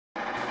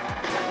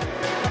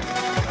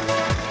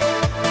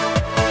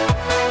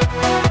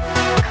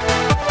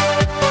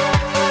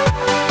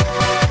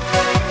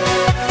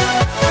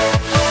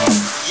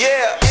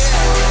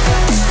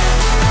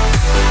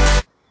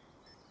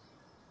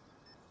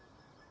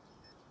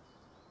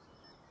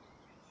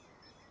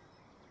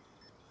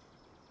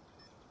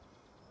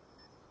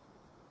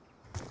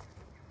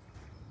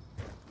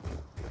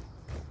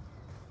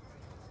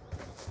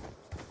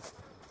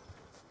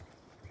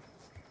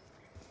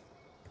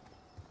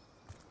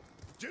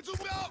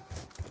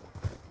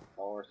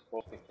Oh, we're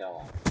supposed to kill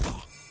him.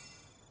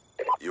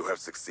 You have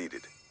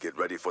succeeded. Get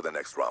ready for the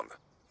next round.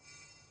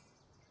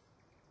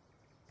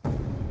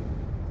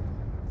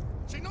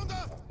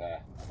 Okay.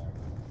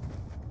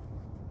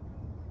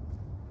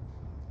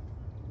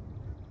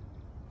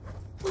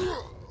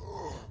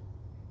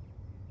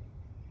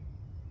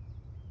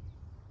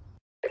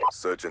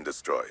 Search and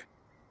destroy.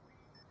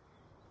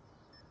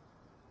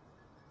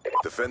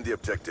 Defend the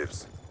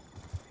objectives.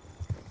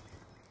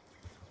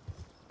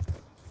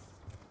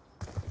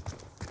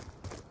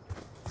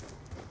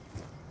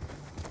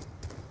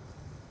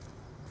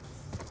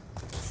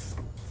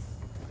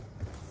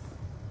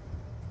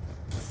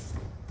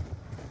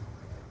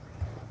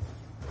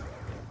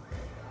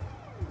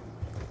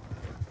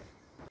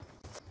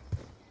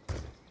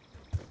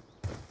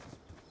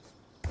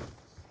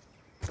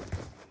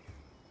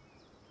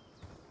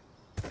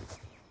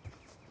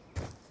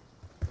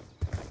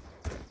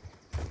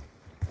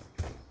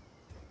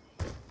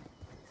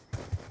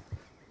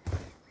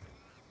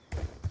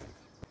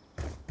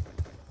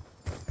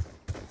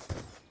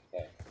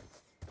 Okay.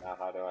 Now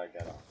how do I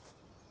get him?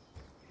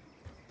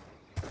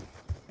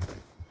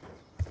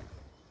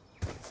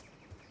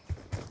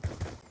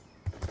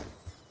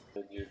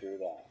 Did you do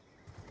that?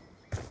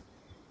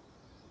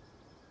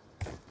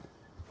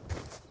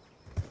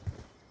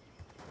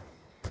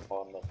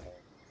 Oh, I'm missing.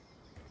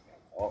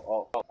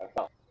 Oh, I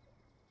found.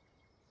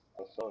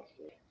 I'm so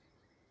scared.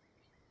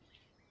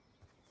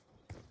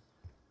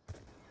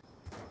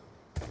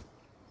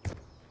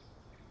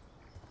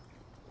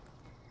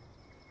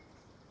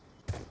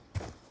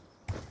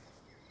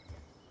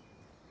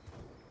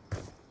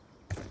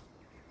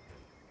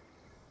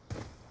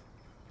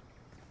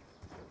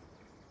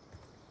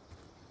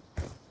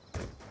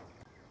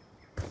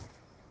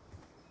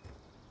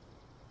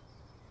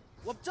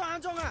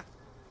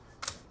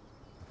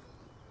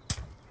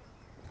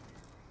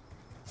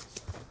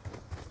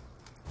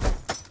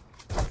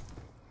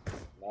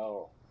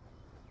 No.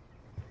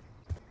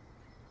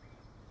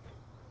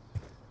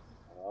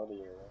 I'm out of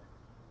here.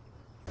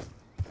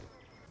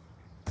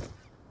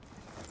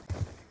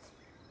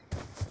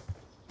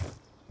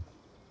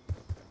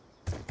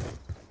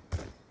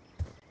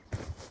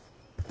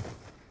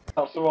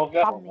 Oh, so we'll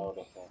get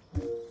noticing.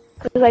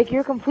 Like,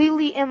 you're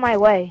completely in my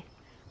way.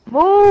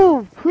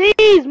 Move!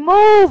 Please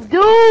move,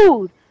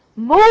 dude!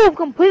 Move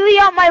completely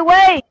out my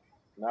way!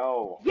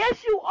 No.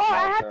 Yes, you are!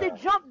 I have to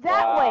jump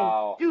that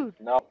way! Dude!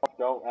 No,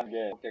 don't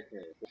again. Kick me.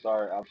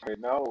 Sorry, I'm sorry.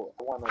 No,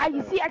 I want to.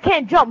 You see, I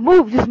can't jump.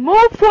 Move! Just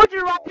move towards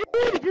your right.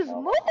 Dude, just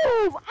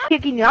move! I'm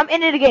kicking you. I'm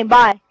in it again.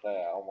 Bye. Yeah,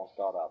 I almost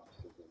got up.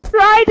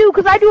 I do,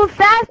 because I do it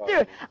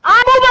faster!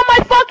 I'm moving my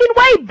fucking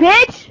way,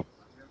 bitch!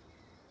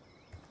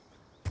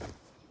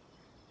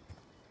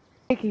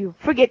 Thank you.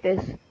 Forget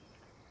this.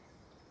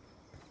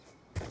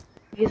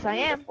 Yes, I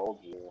am. I told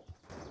you.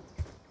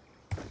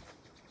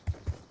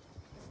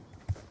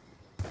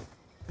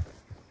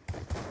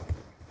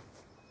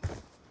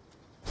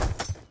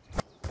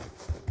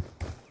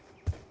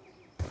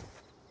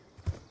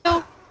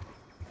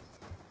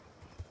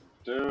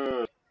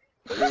 Dude.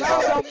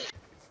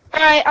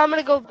 Alright, I'm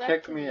gonna go back.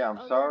 Kick me, I'm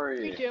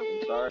sorry. Thank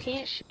you. I'm sorry.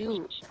 Can't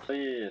shoot.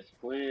 Please,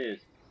 please.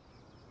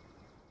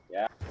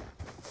 Yeah.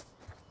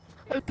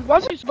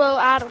 Well,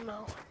 I don't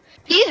know.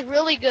 He's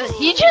really good.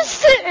 He just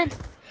sitting.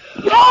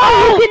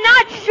 Oh, you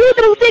cannot shoot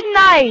the big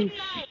knife!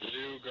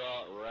 You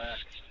got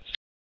wrecked.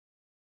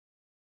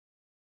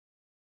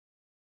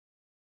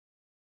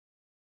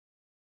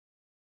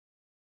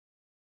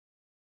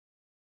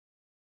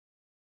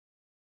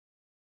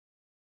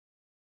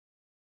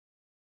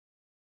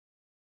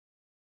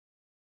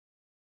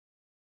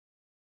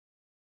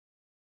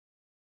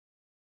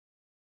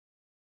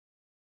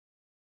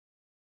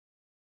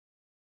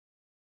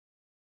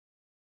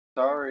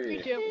 Sorry.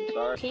 Thank you. I'm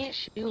sorry. Can't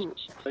shoot.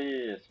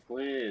 Please,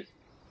 please.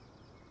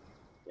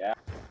 Yeah.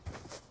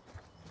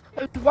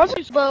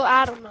 Well,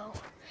 I don't know.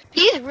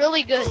 He's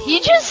really good.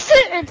 He just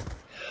sitting.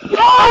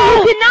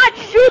 Oh, you cannot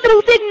shoot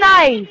the big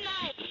knife!